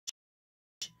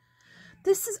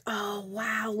This is, oh,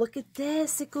 wow. Look at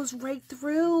this. It goes right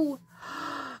through.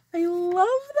 I love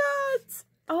that.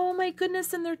 Oh, my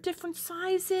goodness. And they're different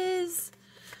sizes.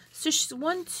 So she's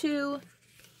 1, 2,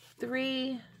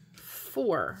 3,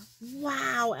 4.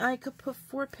 Wow. And I could put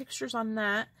 4 pictures on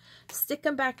that. Stick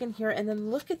them back in here. And then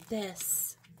look at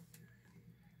this.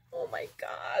 Oh, my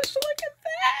gosh. Look at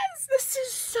this. This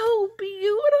is so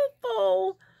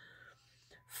beautiful.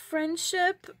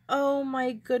 Friendship. Oh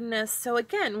my goodness. So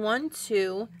again, 1,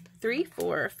 2, 3,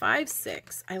 4, 5,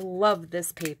 6. I love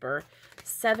this paper.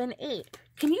 7, 8.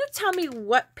 Can you tell me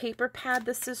what paper pad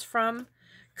this is from?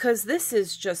 Because this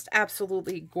is just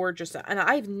absolutely gorgeous. And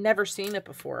I've never seen it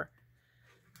before.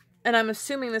 And I'm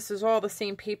assuming this is all the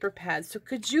same paper pad. So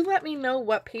could you let me know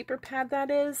what paper pad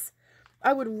that is?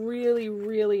 I would really,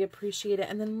 really appreciate it.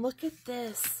 And then look at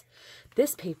this.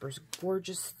 This paper's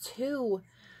gorgeous too.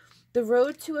 The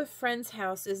road to a friend's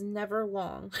house is never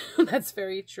long. That's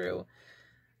very true.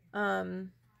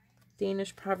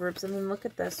 Danish proverbs. And then look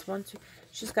at this. 1, 2.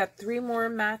 She's got 3 more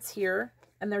mats here.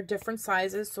 And they're different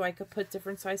sizes. So I could put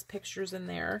different size pictures in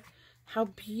there. How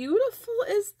beautiful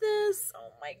is this?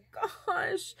 Oh my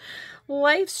gosh.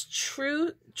 Life's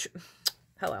truest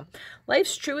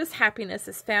happiness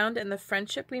is found in the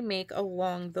friendship we make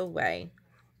along the way.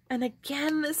 And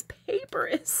again, this paper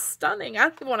is stunning. I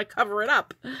don't even want to cover it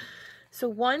up. So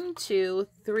 1, 2,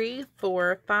 3,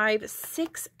 4, 5,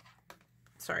 6.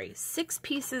 Sorry, 6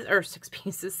 pieces, or 6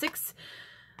 pieces, 6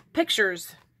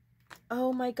 pictures.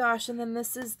 Oh my gosh. And then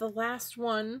this is the last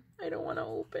one. I don't want to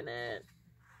open it.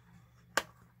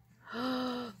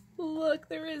 Look,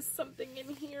 there is something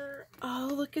in here. Oh,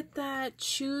 look at that.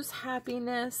 Choose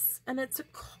happiness. And it's a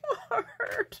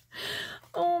card.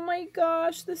 Oh my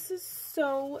gosh. This is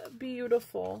so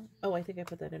beautiful. Oh, I think I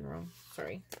put that in wrong.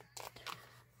 Sorry.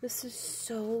 This is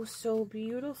so, so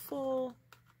beautiful.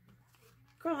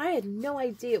 Girl, I had no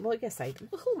idea. Well, I guess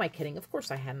who am I kidding? Of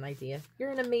course I had an idea.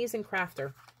 You're an amazing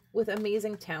crafter with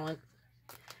amazing talent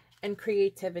and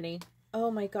creativity. Oh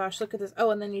my gosh, look at this.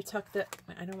 Oh, and then you tuck the,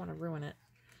 I don't want to ruin it.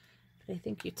 I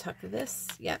think you tuck this,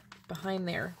 yep, behind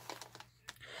there.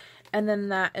 And then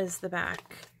that is the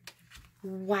back.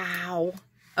 Wow.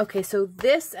 Okay, so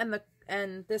this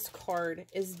and this card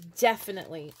is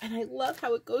definitely, and I love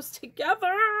how it goes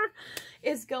together,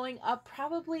 is going up,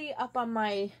 probably up on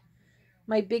my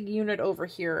big unit over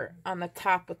here on the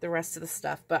top with the rest of the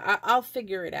stuff, but I'll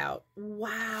figure it out.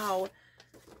 Wow.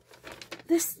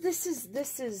 This is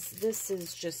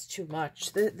just too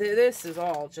much. This is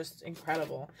all just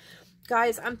incredible.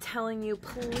 Guys, I'm telling you,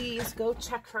 please go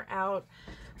check her out.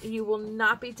 You will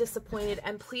not be disappointed.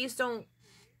 And please don't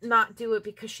not do it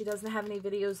because she doesn't have any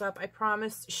videos up. I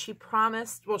promised,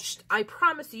 well, I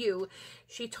promise you,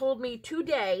 she told me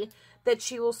today that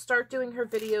she will start doing her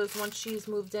videos once she's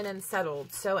moved in and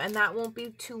settled. So, and that won't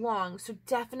be too long. So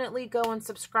definitely go and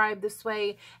subscribe this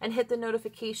way and hit the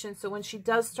notification. So when she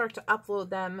does start to upload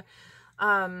them,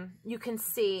 you can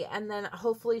see. And then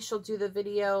hopefully she'll do the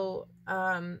video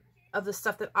of the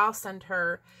stuff that I'll send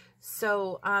her.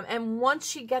 So, and once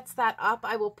she gets that up,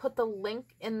 I will put the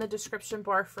link in the description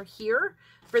bar for here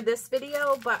for this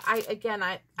video. But I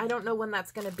don't know when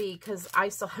that's going to be because I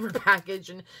still have her package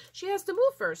and she has to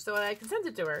move first so I can send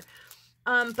it to her.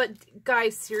 But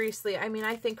guys, seriously, I mean,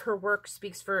 I think her work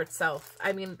speaks for itself.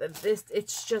 I mean,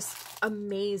 it's just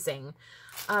amazing.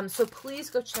 So please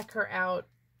go check her out.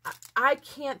 I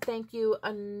can't thank you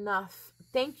enough.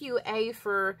 Thank you, A,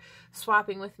 for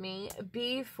swapping with me,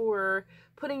 B, for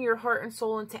putting your heart and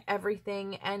soul into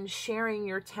everything and sharing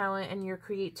your talent and your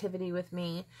creativity with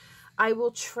me. I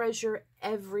will treasure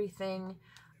everything.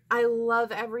 I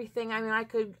love everything. I mean, I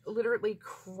could literally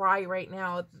cry right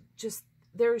now. Just,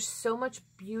 there's so much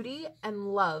beauty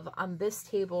and love on this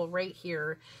table right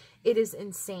here. It is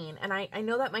insane. And I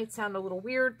know that might sound a little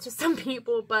weird to some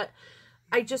people, but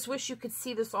I just wish you could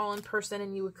see this all in person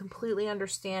and you would completely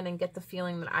understand and get the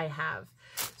feeling that I have.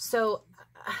 So,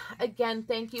 again,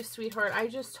 thank you, sweetheart. I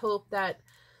just hope that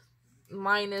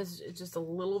mine is just a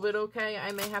little bit okay.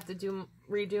 I may have to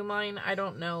redo mine. I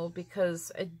don't know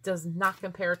because it does not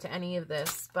compare to any of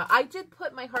this. But I did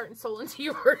put my heart and soul into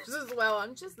yours as well.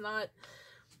 I'm just not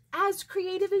as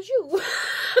creative as you.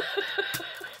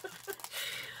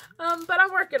 But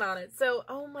I'm working on it. So,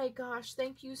 oh my gosh,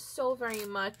 thank you so very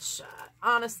much.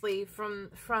 Honestly,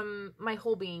 from my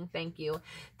whole being, thank you.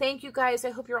 Thank you, guys. I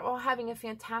hope you're all having a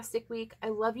fantastic week. I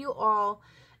love you all.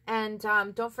 And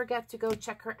don't forget to go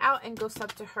check her out and go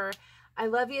sub to her. I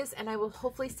love yous, and I will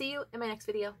hopefully see you in my next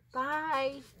video.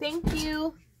 Bye. Thank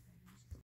you.